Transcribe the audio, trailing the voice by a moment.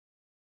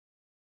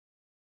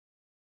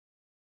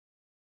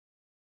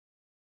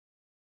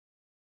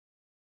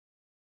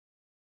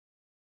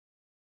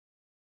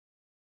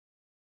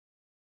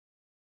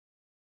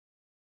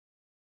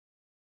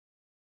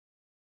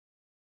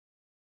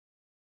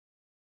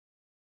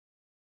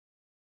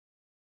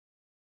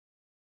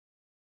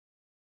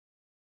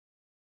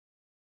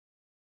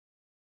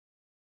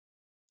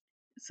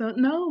So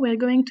now we're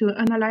going to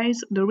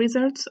analyze the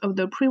results of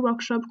the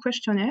pre-workshop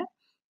questionnaire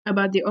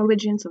about the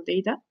origins of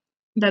data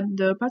that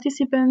the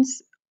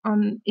participants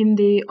in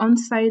the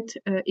on-site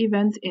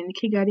event in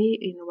Kigali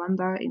in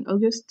Rwanda in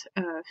August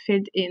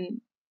filled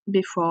in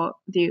before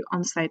the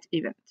on-site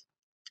event.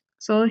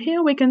 So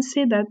here we can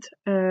see that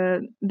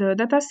the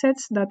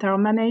datasets that are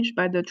managed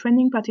by the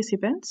training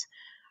participants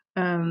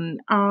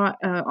are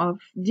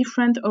of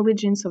different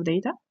origins of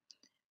data.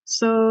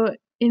 So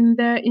in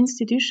their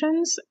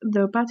institutions,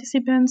 the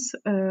participants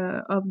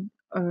of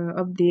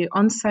the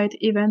on-site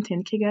event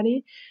in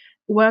Kigali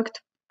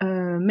worked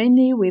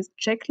mainly with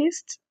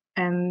checklists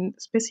and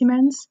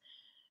specimens.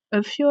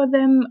 A few of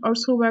them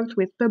also worked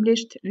with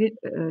published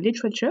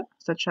literature,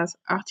 such as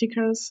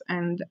articles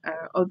and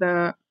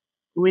other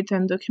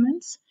written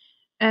documents.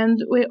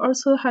 And we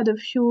also had a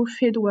few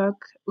fieldwork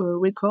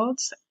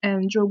records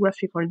and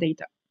geographical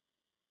data.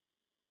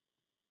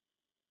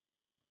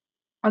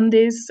 On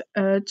these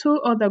two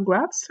other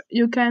graphs,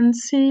 you can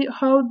see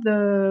how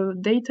the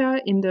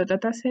data in the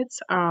datasets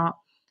are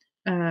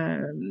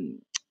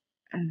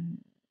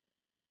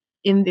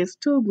in these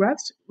two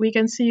graphs. We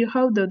can see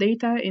how the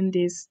data in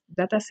these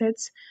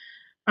datasets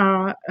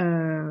are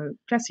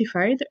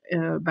classified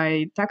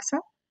by taxa.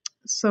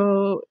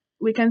 So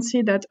we can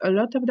see that a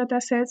lot of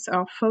datasets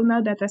are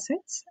fauna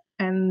datasets,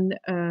 and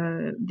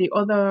the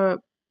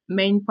other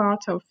main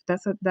part of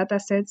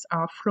datasets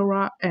are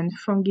flora and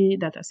fungi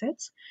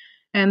datasets.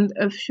 And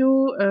a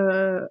few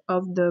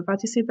of the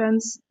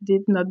participants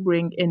did not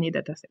bring any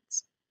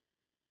datasets.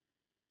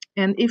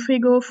 And if we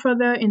go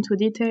further into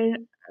detail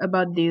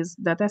about these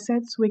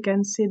datasets, we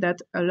can see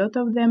that a lot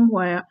of them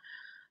were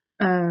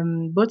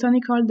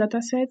botanical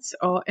datasets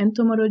or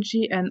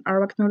entomology and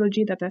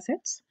arachnology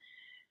datasets.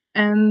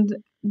 And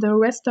the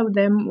rest of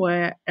them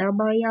were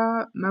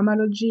herbaria,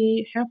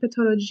 mammalogy,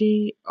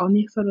 herpetology,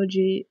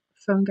 ornithology,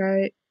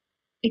 fungi,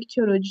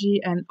 ichthyology,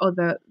 and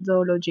other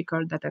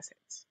zoological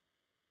datasets.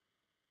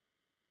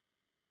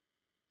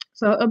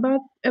 So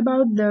about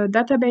the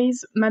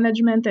database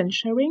management and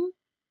sharing,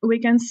 we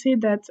can see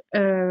that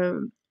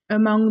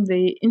among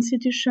the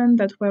institutions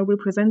that were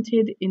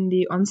represented in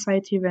the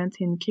on-site event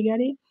in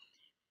Kigali,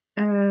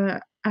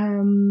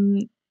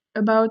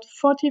 about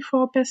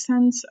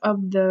 44%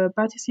 of the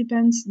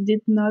participants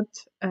did not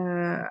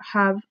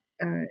have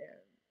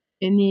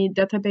any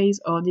database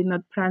or did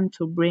not plan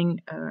to bring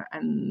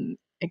an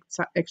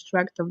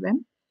extract of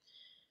them.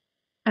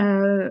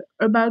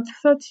 About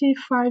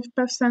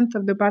 35%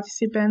 of the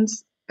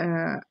participants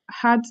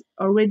had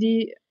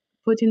already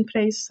put in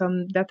place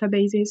some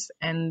databases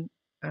and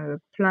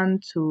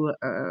planned to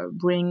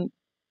bring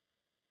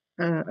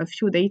a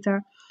few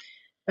data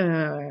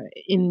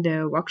in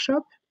the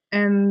workshop,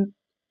 and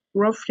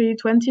roughly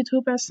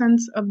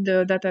 22% of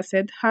the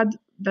dataset had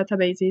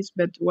databases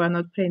but were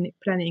not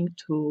planning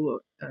to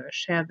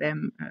share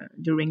them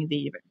during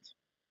the event.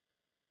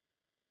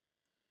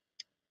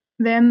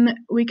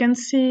 Then we can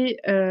see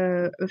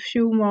a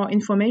few more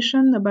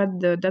information about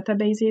the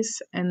databases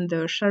and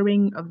the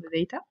sharing of the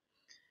data.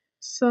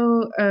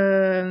 So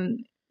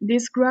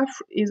this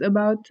graph is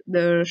about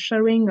the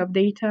sharing of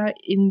data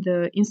in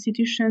the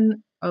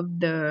institution of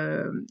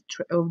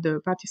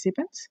the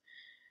participants.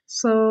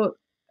 So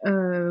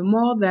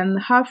more than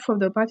half of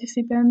the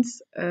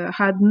participants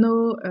had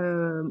no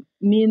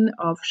mean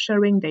of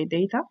sharing their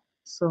data.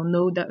 So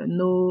no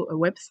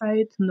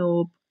website,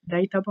 no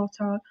data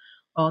portal,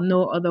 or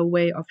no other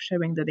way of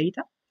sharing the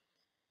data.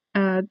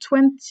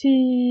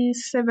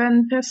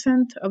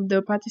 27% of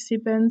the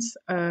participants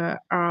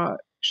are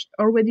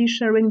already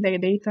sharing their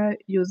data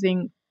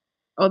using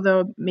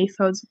other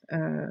methods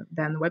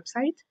than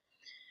website.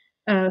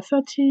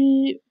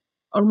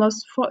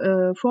 Almost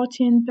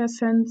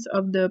 14%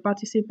 of the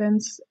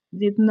participants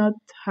did not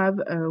have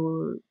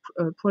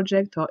a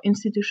project or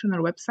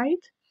institutional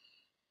website.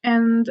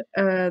 And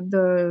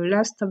the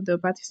last of the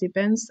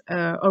participants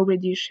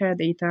already share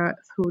data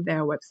through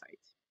their website.